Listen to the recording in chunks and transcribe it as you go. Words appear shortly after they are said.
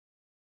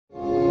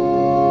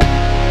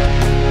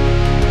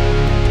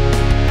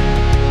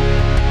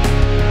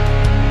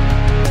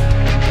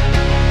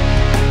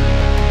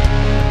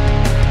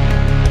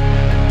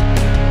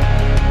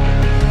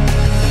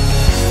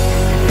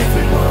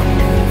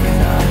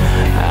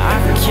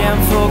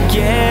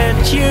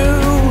forget you.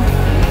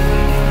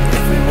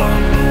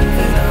 Everyone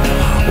moving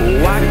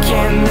on. Why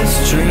can't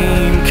this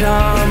dream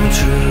come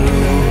true?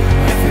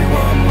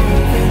 Everyone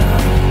moving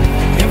on.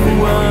 You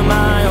were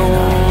my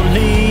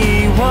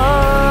only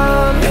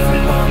one.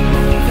 Everyone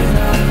moving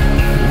on.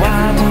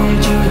 Why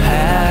did you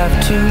have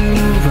to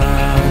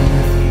run?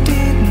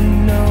 Didn't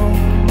know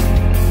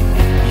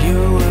you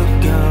would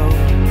go.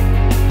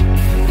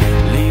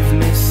 Leave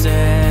me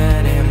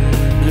sad and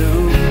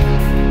blue.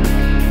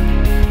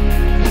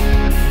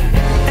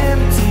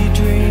 Empty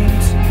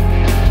dreams,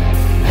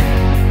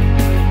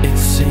 it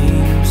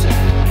seems,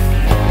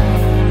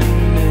 only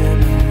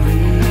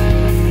memories.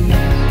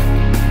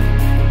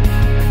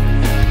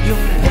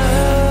 Your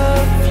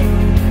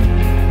perfume,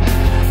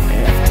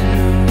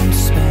 afternoon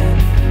spent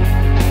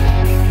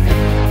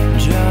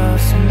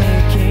just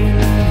making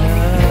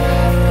love.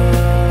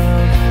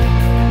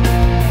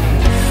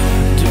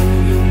 Do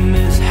you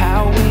miss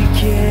how we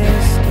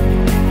kissed?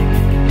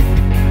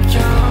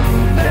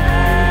 Come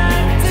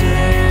back to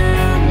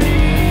me.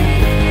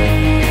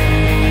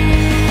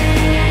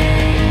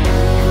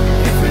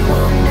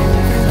 Everyone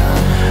moving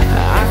on.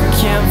 I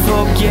can't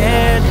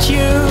forget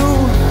you.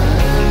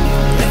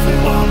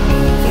 Everyone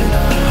moving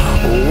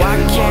on. Why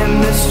can't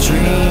this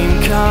dream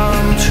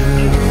come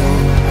true?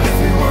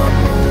 Everyone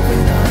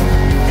moving on.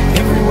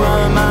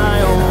 Everyone my